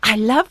I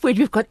love when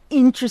we've got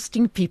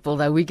interesting people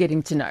that we're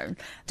getting to know.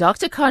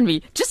 Dr.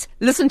 Convy, just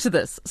listen to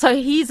this. So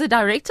he's the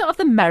director of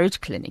the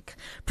Marriage Clinic,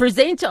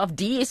 presenter of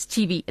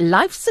DSTV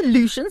Life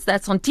Solutions,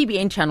 that's on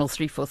TBN Channel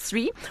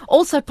 343,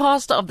 also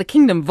pastor of the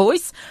Kingdom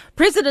Voice,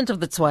 president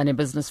of the Tshwane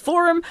Business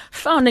Forum,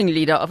 founding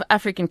leader of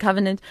African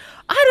Covenant.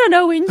 I don't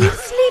know when you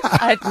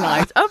sleep at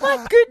night. Oh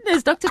my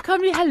goodness, Dr.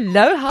 Convy,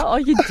 hello, how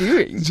are you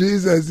doing?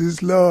 Jesus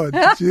is Lord.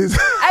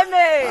 Jesus.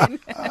 Amen.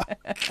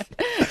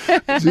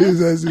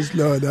 Jesus is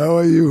Lord. How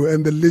are you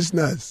and the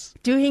listeners?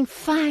 Doing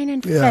fine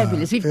and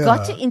fabulous. We've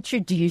got to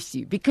introduce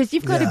you because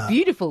you've got a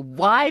beautiful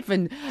wife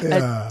and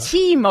a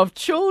team of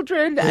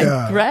children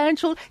and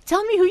grandchildren.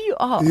 Tell me who you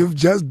are. You've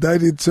just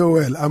done it so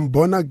well. I'm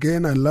born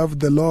again. I love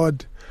the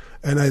Lord.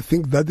 And I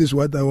think that is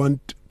what I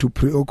want to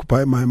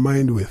preoccupy my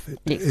mind with.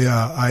 Yes.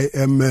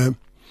 Yeah,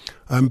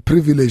 I'm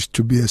privileged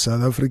to be a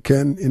South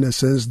African in a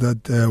sense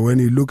that when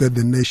you look at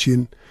the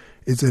nation,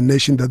 it's a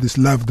nation that is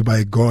loved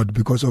by God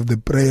because of the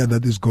prayer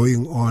that is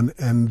going on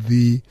and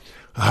the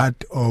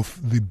heart of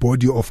the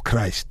body of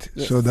Christ.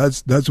 Yes. So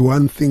that's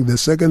one thing. The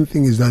second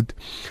thing is that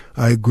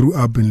I grew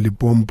up in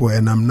Limpopo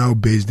and I'm now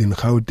based in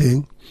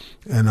Gauteng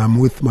and I'm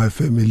with my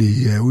family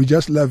here. We're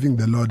just loving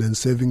the Lord and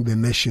serving the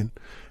nation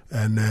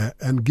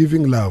and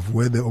giving love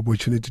where the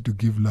opportunity to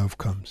give love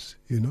comes,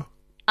 you know.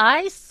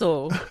 I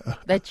saw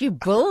that you're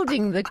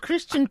building the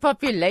Christian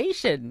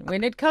population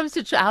when it comes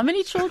to how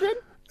many children?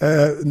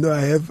 No,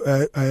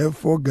 I have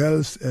 4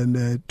 girls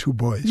and 2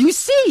 boys. You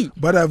see,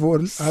 but I've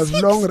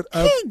long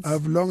retired.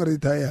 I've long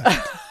retired.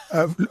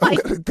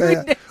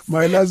 Goodness.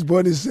 My last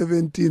born is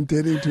 17,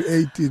 turning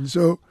to 18.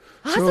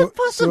 How's it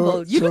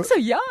possible? You look so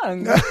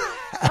young.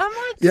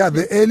 Yeah,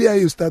 the earlier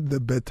you start,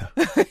 the better.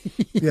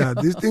 Yeah,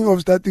 this thing of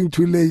starting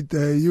too late,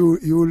 you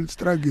will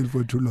struggle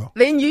for too long.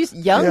 Then you're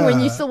young when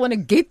you still want to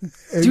get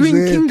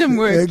doing kingdom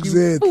work.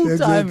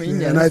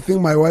 Exactly. And I think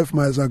my wife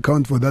must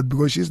account for that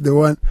because she's the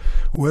one,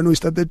 when we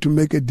started to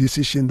make a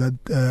decision that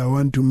I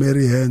want to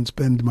marry her and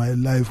spend my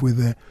life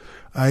with her,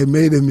 I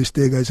made a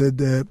mistake. I said,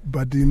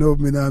 but you know,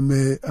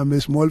 I'm a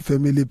small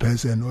family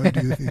person. What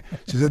do you think?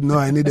 She said, no,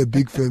 I need a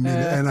big family.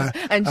 And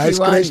I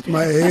scratched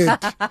my head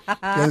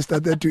and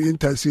started to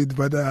intercede,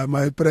 but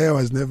my prayer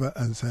was never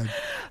answered.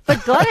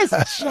 But God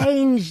has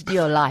changed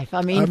your life.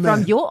 I mean,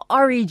 from your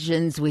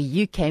origins where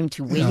you came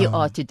to where you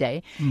are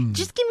today,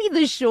 just give me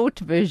the short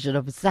version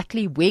of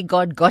exactly where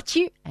God got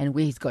you and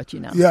where He's got you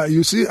now. Yeah,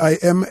 you see, I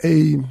am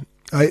a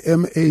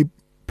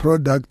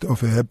product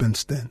of a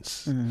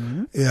happenstance.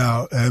 Mm-hmm.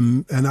 Yeah,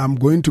 and I'm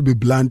going to be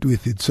blunt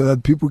with it so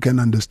that people can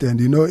understand.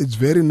 You know, it's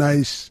very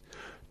nice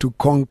to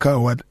conquer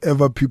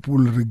whatever people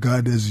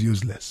regard as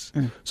useless.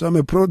 So I'm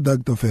a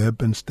product of a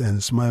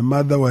happenstance. My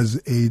mother was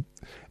a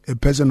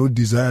person who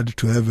desired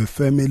to have a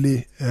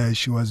family.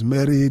 She was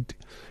married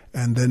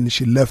and then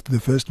she left the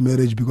first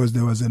marriage because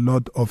there was a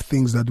lot of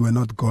things that were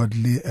not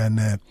godly, and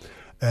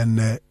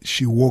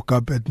she woke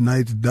up at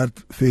night,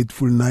 that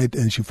fateful night,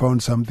 and she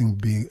found something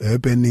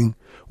happening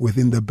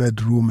within the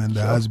bedroom and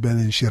the husband,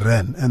 and she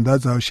ran. And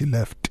that's how she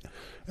left.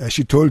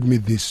 She told me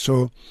this,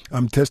 so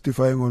I'm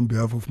testifying on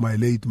behalf of my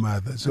late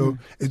mother. So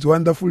it's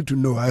wonderful to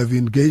know. I've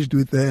engaged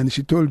with her, and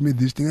she told me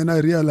this thing, and I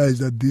realized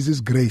that this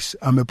is grace.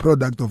 I'm a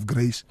product of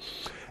grace.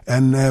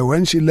 And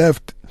when she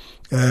left,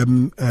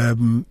 and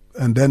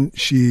then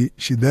she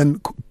then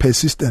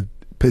persisted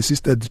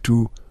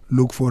to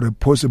look for a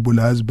possible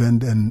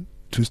husband and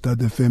to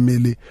start a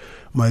family.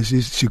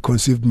 She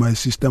conceived my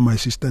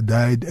sister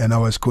died, and I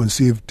was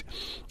conceived,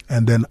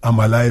 and then I'm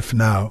alive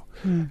now.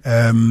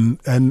 When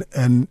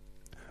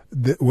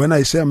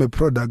I say I'm a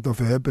product of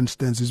a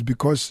happenstance, it's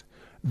because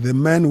the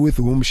man with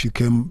whom she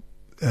came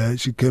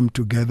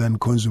together and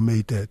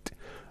consummated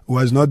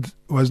was not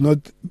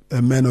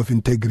a man of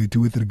integrity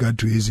with regard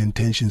to his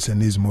intentions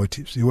and his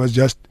motives. He was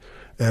just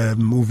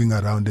moving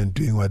around and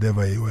doing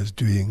whatever he was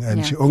doing,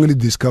 and she only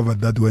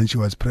discovered that when she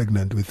was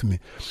pregnant with me.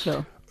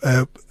 Sure.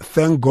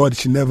 Thank God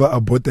she never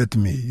aborted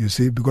me, you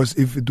see, because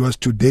if it was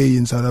today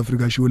in South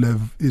Africa, she would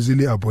have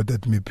easily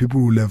aborted me.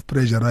 People would have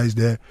pressurized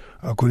her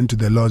according to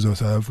the laws of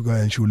South Africa,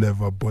 and she would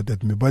have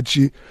aborted me. But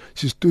she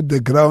stood the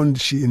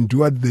ground. She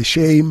endured the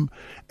shame.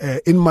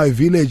 In my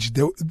village,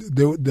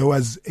 there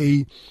was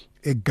a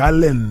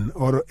gallon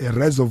or a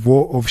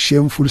reservoir of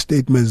shameful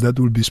statements that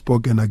will be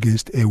spoken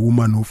against a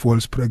woman who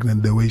falls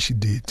pregnant the way she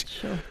did.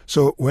 Sure.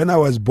 So when I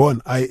was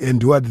born, I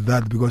endured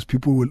that because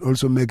people will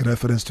also make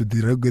reference to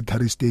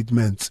derogatory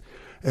statements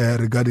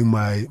regarding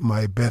my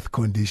birth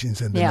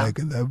conditions and the like.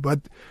 But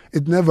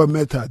it never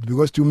mattered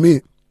because to me,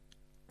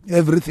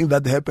 everything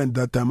that happened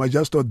that time, I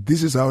just thought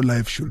this is how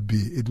life should be.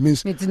 It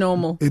means it's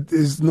normal. It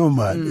is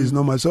normal. It's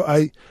normal. So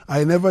I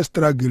never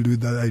struggled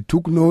with that. I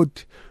took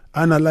note,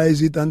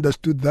 analyzed it,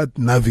 understood that,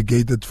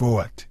 navigated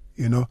forward,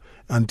 you know,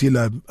 until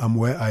I'm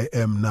where I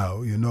am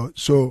now, you know.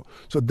 So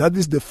that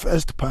is the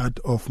first part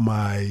of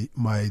my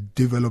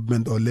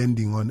development or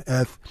landing on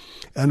earth.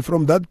 And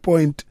from that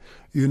point,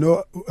 you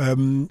know,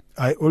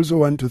 I also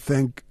want to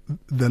thank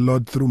the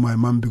Lord through my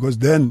mom, because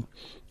then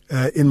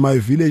in my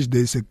village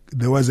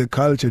there was a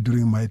culture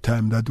during my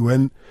time that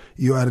when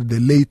you are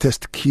the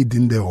latest kid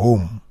in the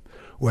home,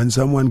 when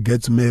someone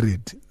gets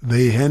married,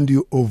 they hand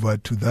you over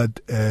to that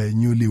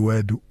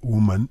newlywed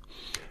woman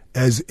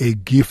as a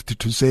gift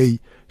to say,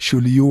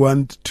 should you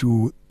want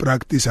to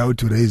practice how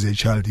to raise a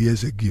child,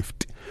 here's a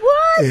gift.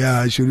 What?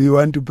 Yeah, should you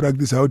want to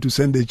practice how to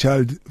send a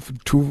child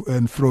to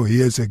and fro,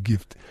 here's a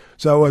gift.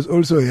 So I was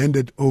also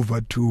handed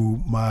over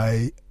to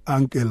my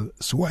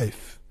uncle's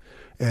wife,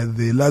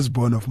 the last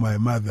born of my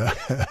mother.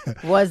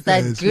 Was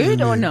that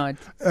good or not?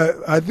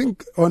 I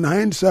think on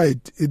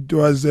hindsight, it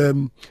was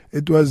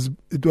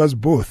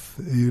both,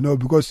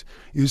 because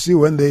you see,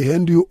 when they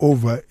hand you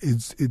over,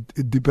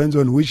 it depends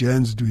on which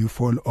hands do you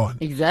fall on.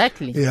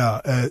 Exactly.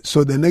 Yeah.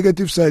 So the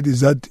negative side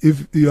is that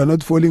if you are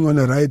not falling on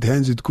the right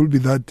hands, it could be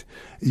that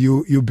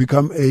you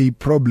become a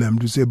problem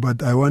to say,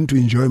 but I want to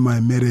enjoy my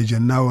marriage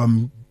and now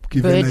I'm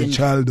given a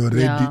child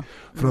already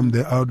from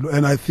the outlook.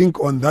 And I think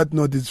on that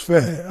note, it's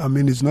fair. I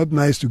mean, it's not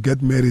nice to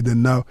get married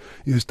and now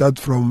you start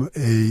from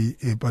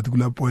a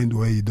particular point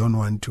where you don't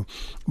want to.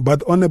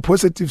 But on a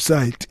positive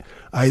side,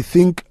 I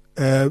think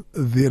the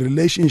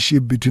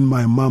relationship between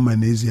my mom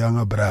and his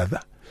younger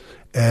brother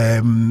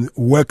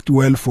worked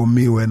well for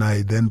me when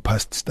I then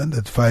passed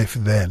Standard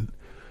 5 then.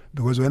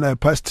 Because when I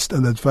passed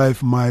Standard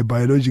 5, my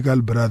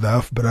biological brother,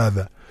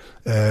 half-brother,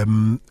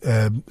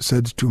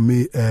 said to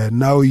me,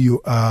 now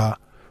you are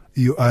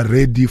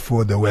ready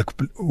for the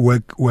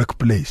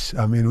workplace.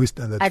 I mean, we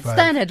Standard 5. At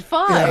Standard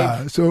 5.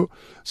 Yeah.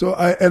 So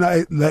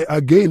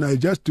I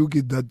just took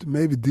it that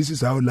maybe this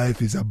is how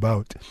life is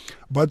about.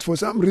 But for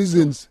some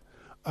reasons,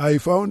 I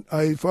found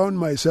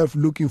myself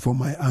looking for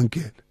my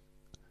uncle.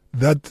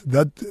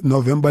 That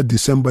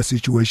November-December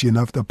situation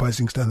after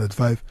passing Standard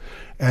 5,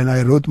 and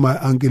I wrote my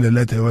uncle a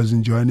letter. I was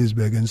in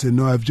Johannesburg and said,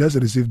 no, I've just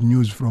received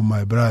news from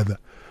my brother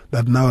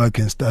that now I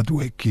can start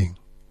working.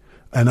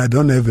 And I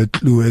don't have a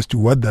clue as to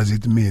what does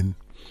it mean.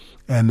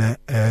 And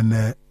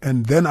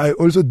then I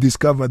also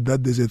discovered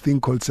that there's a thing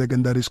called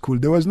secondary school.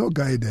 There was no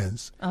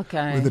guidance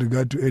with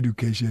regard to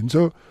education.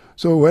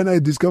 So when I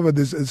discovered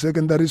this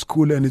secondary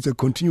school and it's a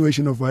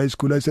continuation of high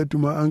school, I said to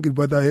my uncle,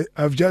 but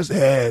I've just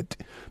heard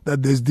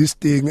that there's this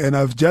thing and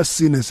I've just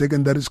seen a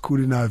secondary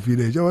school in our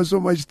village. I was so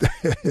much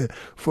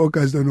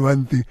focused on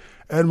one thing.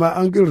 And my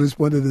uncle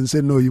responded and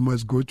said, no, you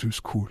must go to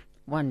school.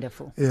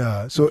 Wonderful.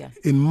 Yeah. So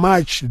in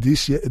March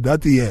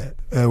that year,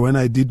 when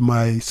I did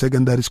my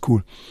secondary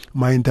school,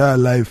 my entire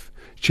life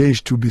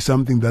changed to be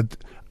something that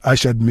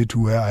ushered me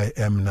to where I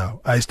am now.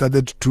 I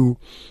started to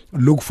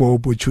look for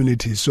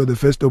opportunities. So the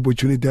first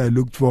opportunity I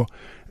looked for,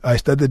 I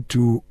started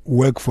to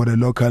work for a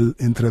local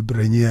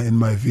entrepreneur in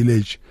my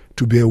village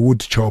to be a wood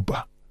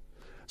chopper.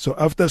 So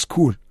after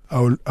school,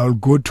 I'll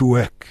go to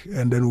work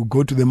and then we'll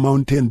go to the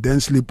mountain,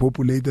 densely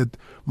populated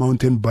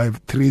mountain by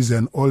trees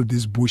and all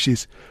these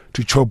bushes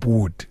to chop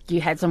wood. You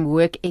had some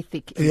work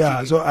ethic.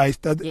 Yeah, so I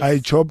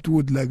chopped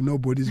wood like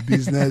nobody's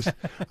business.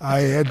 I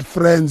had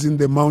friends in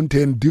the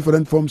mountain,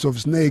 different forms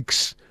of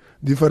snakes,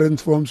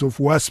 different forms of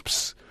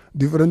wasps,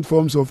 different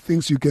forms of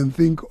things you can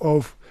think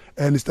of,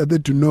 and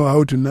started to know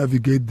how to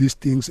navigate these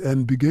things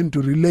and begin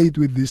to relate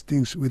with these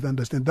things with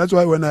understanding. That's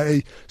why when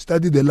I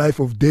studied the life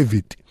of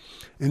David,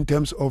 in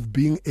terms of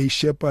being a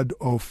shepherd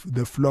of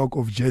the flock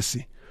of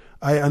Jesse,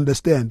 I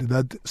understand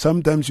that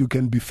sometimes you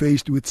can be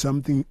faced with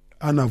something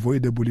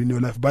unavoidable in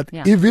your life. But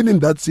even in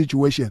that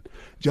situation,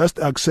 just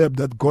accept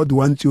that God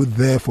wants you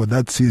there for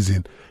that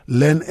season.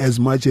 Learn as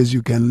much as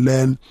you can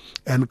learn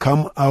and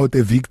come out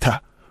a victor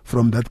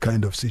from that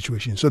kind of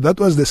situation. So that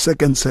was the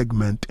second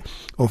segment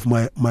of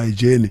my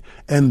journey.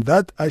 And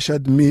that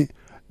ushered me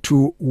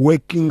to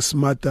working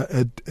smarter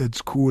at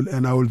school,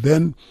 and I will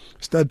then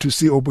start to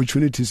see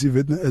opportunities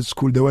even at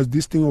school. There was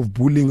this thing of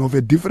bullying of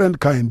a different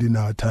kind in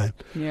our time.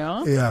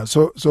 Yeah.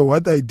 So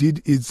what I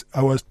did is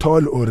I was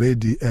tall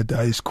already at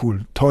high school,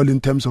 tall in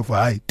terms of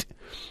height.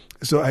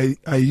 So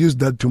I used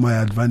that to my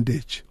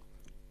advantage.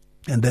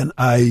 And then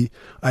I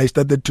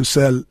started to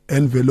sell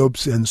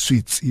envelopes and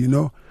sweets,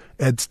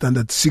 at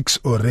Standard 6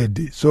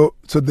 already. So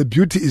the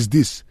beauty is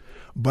this: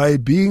 by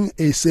being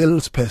a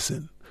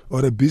salesperson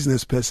or a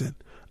business person,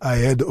 I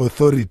had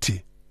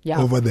authority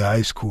over the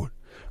high school,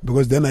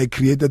 because then I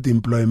created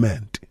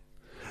employment.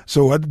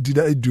 So what did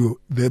I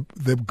do? The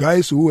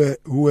guys who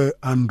were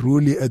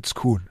unruly at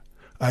school,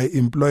 I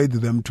employed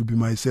them to be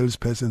my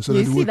salesperson. So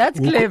that's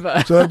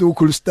clever. So that we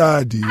could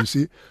study, you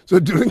see. So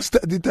during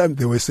study time,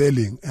 they were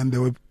selling and they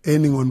were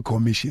earning on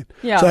commission.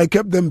 Yeah. So I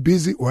kept them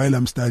busy while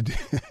I'm studying,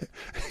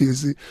 you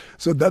see.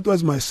 So that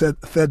was my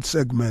third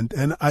segment.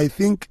 And I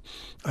think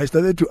I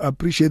started to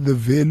appreciate the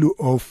value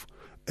of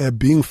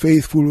being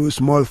faithful with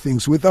small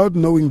things without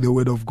knowing the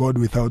word of God,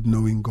 without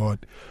knowing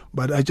God.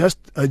 But I just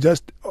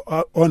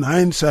on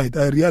hindsight,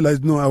 I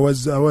realized, no, I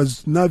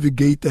was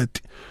navigated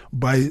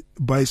by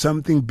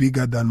something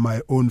bigger than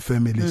my own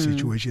family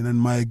situation. And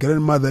my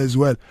grandmother as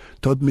well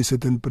taught me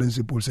certain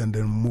principles and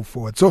then move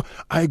forward. So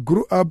I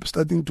grew up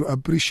starting to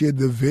appreciate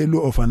the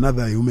value of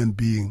another human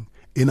being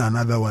in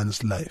another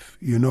one's life,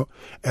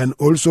 and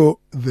also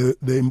the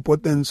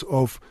importance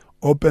of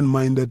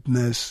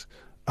open-mindedness,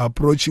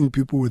 approaching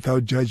people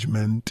without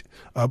judgment,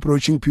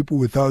 approaching people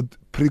without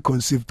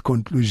preconceived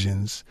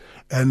conclusions,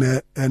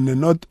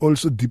 and not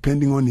also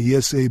depending on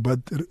hearsay, but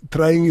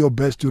trying your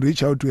best to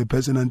reach out to a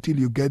person until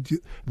you get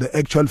the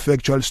actual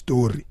factual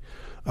story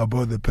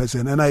about the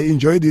person. And I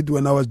enjoyed it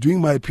when I was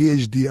doing my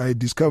PhD. I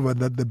discovered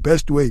that the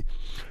best way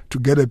to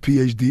get a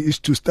PhD is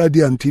to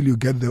study until you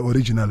get the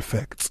original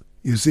facts.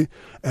 You see,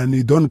 and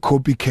you don't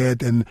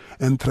copycat and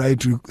try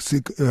to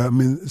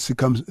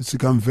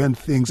circumvent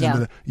things. Yeah.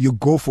 And you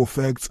go for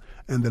facts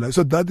and the like.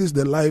 So that is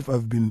the life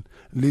I've been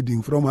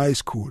leading from high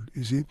school.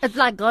 You see, it's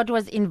like God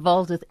was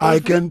involved with every I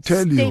can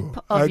tell step you.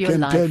 of I your can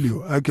life. tell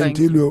you. I can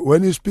tell you.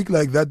 When you speak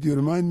like that, you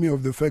remind me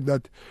of the fact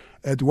that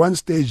at one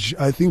stage,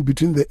 I think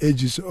between the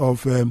ages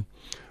of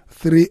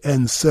 3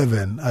 and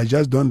 7, I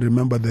just don't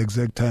remember the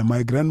exact time,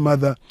 my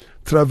grandmother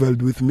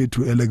traveled with me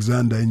to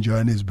Alexander in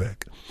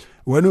Johannesburg.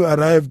 When we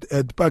arrived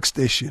at Park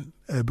Station,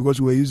 because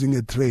we were using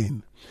a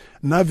train,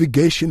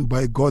 navigation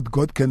by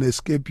God can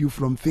escape you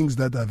from things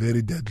that are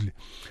very deadly.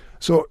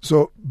 So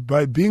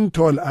by being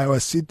tall, I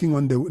was sitting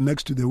on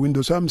next to the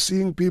window. So I'm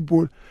seeing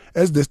people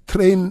as the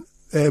train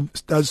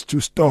starts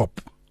to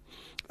stop.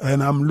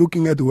 And I'm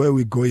looking at where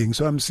we're going.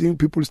 So I'm seeing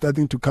people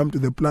starting to come to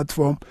the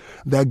platform.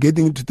 They're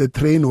getting to the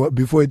train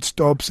before it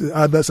stops.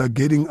 Others are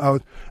getting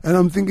out. And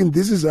I'm thinking,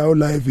 this is how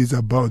life is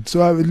about.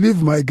 So I will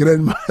leave my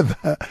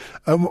grandmother.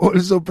 I'm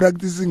also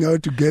practicing how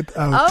to get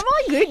out. Oh,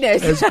 my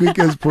goodness. As quick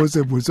as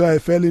possible. So I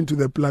fell into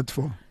the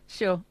platform.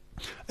 Sure.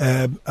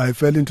 I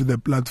fell into the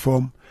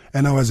platform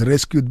and I was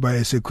rescued by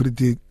a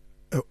security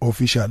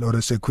official or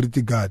a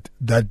security guard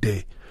that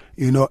day.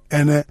 You know,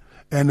 and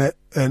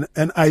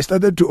I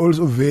started to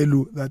also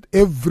value that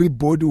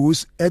everybody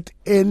who's at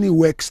any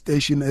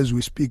workstation as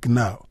we speak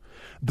now,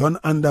 don't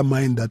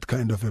undermine that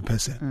kind of a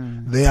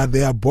person. They are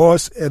their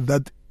boss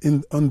at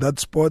on that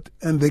spot,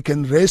 and they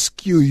can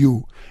rescue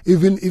you.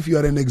 Even if you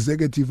are an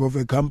executive of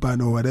a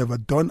company or whatever,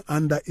 don't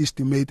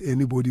underestimate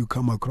anybody you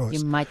come across.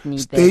 You might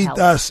need their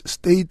help.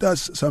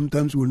 Status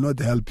sometimes will not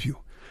help you.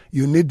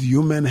 You need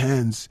human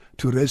hands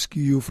to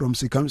rescue you from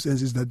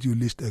circumstances that you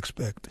least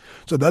expect.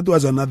 So that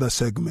was another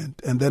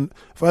segment. And then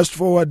fast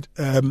forward,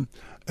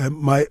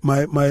 my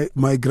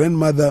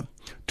grandmother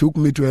took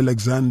me to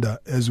Alexander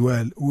as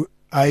well.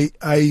 When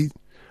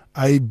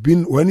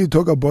you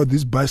talk about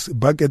this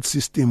bucket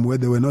system where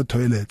there were no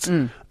toilets,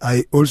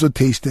 I also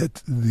tasted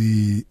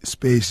the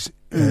space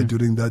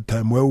during that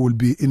time where we'll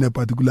be in a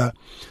particular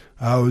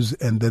house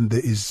and then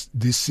there is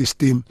this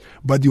system,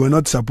 but you are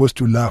not supposed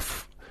to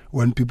laugh.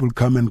 When people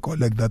come and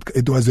collect that,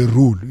 it was a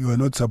rule. You were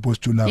not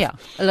supposed to laugh. Yeah,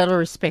 a little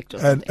respect.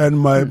 And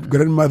my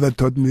grandmother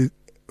taught me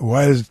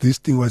while this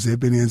thing was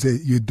happening and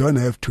said, you don't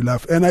have to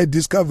laugh. And I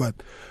discovered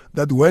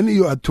that when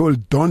you are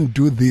told, don't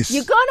do this,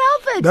 you can't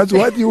help it. That's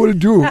what you will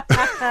do.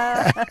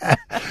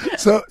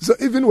 So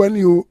even when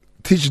you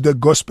teach the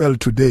gospel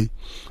today,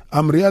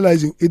 I'm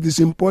realizing it is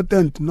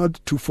important not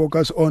to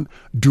focus on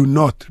do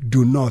not.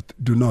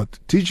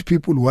 Teach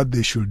people what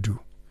they should do.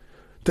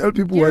 Tell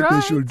people You're what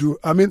right. they should do.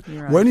 I mean,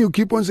 when you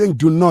keep on saying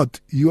do not,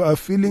 you are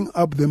filling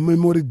up the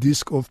memory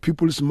disk of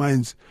people's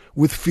minds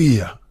with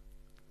fear.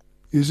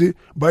 You see,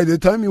 by the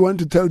time you want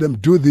to tell them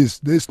do this,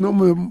 there's no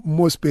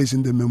more space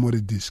in the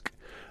memory disk.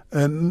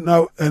 And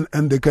now,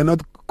 and they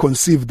cannot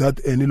conceive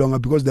that any longer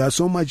because they are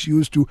so much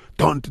used to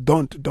don't.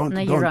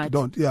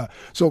 Yeah.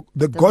 So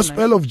the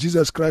gospel of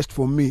Jesus Christ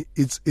for me,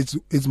 it's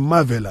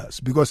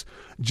marvelous because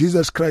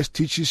Jesus Christ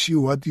teaches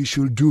you what you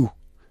should do.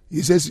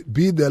 He says,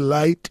 be the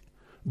light,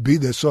 be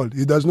the salt.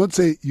 He does not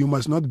say you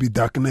must not be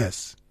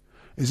darkness.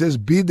 He says,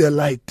 be the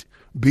light,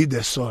 be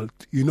the salt.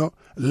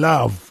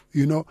 Love.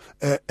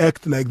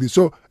 Act like this.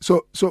 So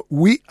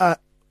we are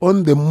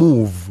on the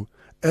move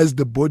as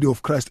the body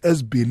of Christ,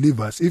 as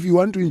believers. If you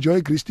want to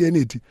enjoy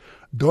Christianity,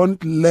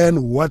 don't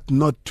learn what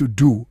not to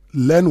do.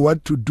 Learn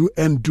what to do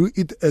and do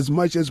it as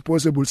much as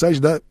possible, such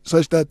that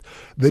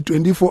the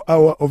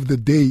 24-hour of the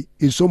day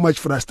is so much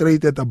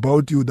frustrated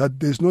about you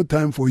that there's no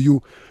time for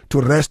you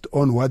to rest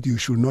on what you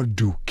should not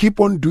do. Keep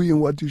on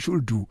doing what you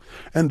should do.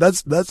 And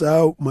that's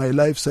how my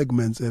life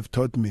segments have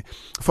taught me.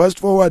 Fast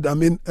forward,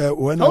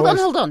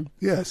 Hold on.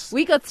 Yes.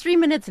 We got 3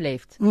 minutes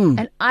left.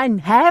 And I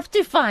have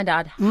to find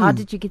out, how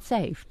did you get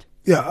saved?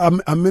 Yeah,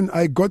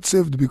 I got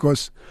saved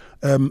because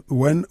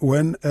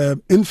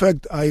in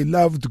fact, I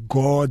loved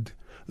God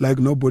like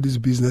nobody's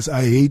business.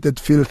 I hated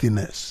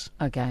filthiness.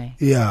 Okay.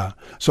 Yeah.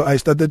 So I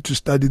started to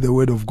study the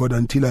Word of God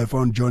until I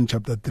found John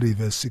chapter 3,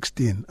 verse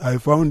 16. I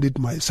found it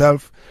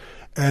myself,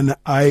 and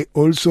I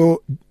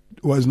also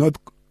was not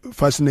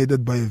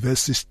fascinated by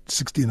verse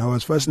 16. I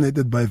was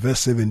fascinated by verse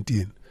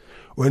 17,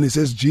 when it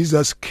says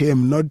Jesus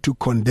came not to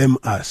condemn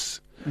us,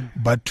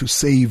 but to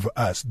save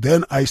us.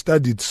 Then I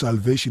studied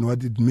salvation,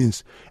 what it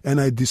means, and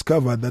I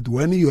discovered that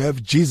when you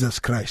have Jesus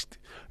Christ,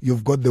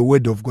 you've got the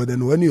Word of God,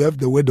 and when you have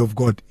the Word of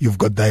God, you've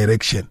got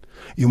direction.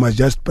 You must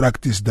just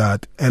practice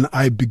that. And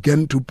I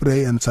began to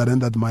pray and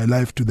surrendered my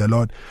life to the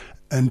Lord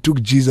and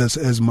took Jesus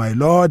as my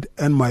Lord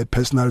and my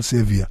personal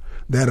Savior.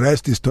 The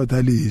rest is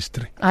totally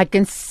history. I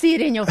can see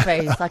it in your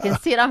face. I can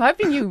see it. I'm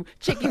hoping you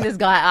checking this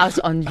guy out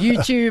on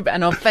YouTube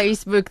and on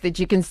Facebook, that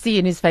you can see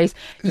in his face.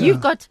 Yeah. You've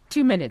got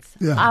 2 minutes.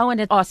 Yeah. I want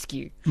to ask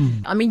you.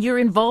 I mean, you're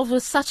involved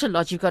with such a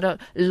lot. You've got a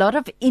lot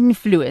of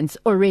influence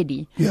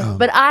already. Yeah.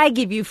 But I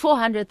give you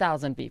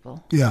 400,000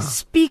 people. Yeah.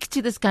 Speak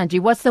to this country.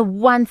 What's the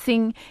one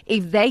thing,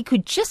 if they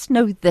could just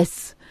know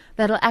this,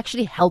 that'll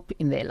actually help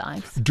in their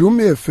lives? Do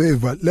me a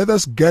favor. Let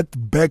us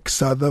get back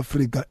South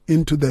Africa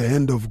into the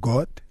hand of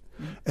God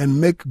and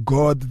make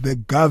God the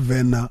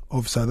governor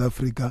of South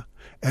Africa,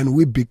 and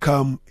we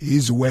become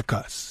his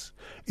workers.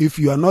 If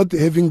you are not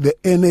having the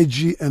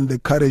energy and the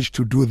courage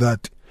to do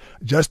that,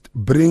 just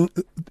bring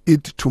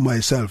it to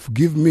myself.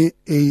 Give me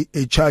a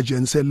charge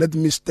and say, let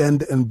me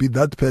stand and be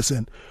that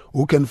person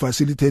who can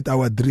facilitate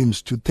our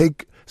dreams to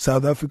take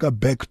South Africa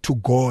back to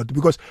God.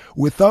 Because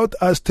without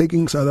us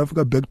taking South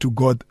Africa back to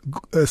God,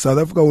 South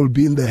Africa will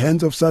be in the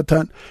hands of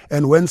Satan.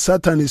 And when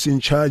Satan is in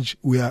charge,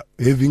 we are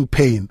having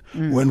pain.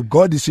 When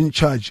God is in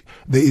charge,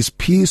 there is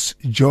peace,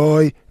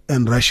 joy,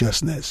 and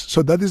righteousness.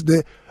 So that is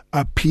the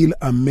appeal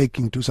I'm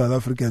making to South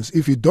Africans.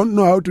 If you don't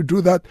know how to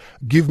do that,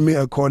 give me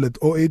a call at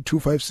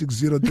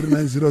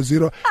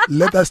 0825603900.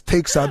 Let us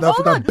take South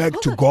Africa back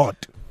to God.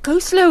 Go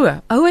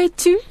slower.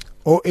 082?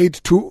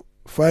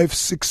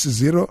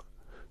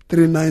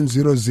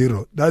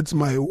 0825603900. That's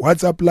my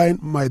WhatsApp line,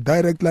 my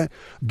direct line.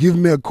 Give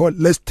me a call.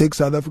 Let's take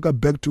South Africa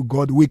back to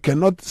God. We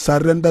cannot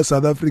surrender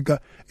South Africa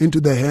into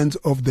the hands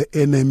of the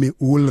enemy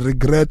who will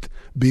regret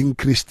being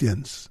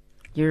Christians.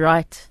 You're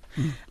right.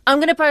 I'm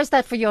going to post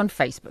that for you on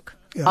Facebook.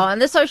 Yeah. On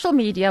the social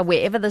media,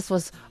 wherever this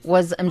was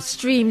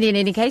streamed. In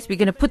any case, we're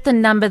going to put the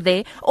number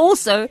there.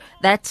 Also,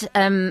 that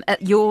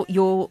your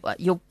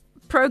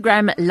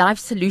program Life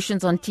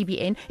Solutions on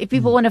TBN. If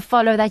people want to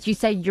follow that, you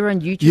say you're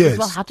on YouTube as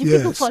well. How can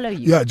people follow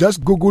you? Yeah,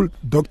 just Google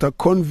Dr.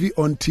 Convy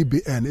on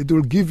TBN. It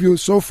will give you.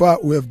 So far,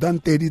 we have done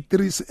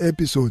 33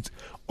 episodes.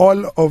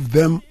 All of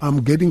them,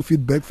 I'm getting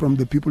feedback from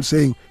the people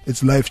saying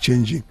it's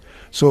life-changing.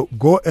 So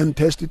go and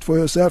test it for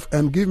yourself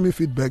and give me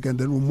feedback, and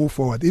then we'll move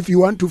forward. If you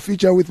want to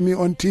feature with me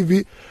on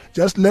TV,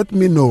 just let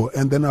me know,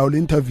 and then I'll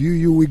interview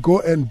you. We go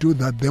and do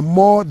that. The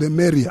more, the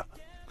merrier.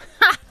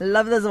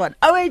 Love this one.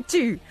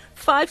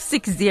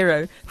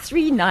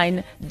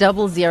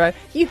 082-560-3900.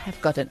 You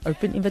have got an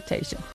open invitation.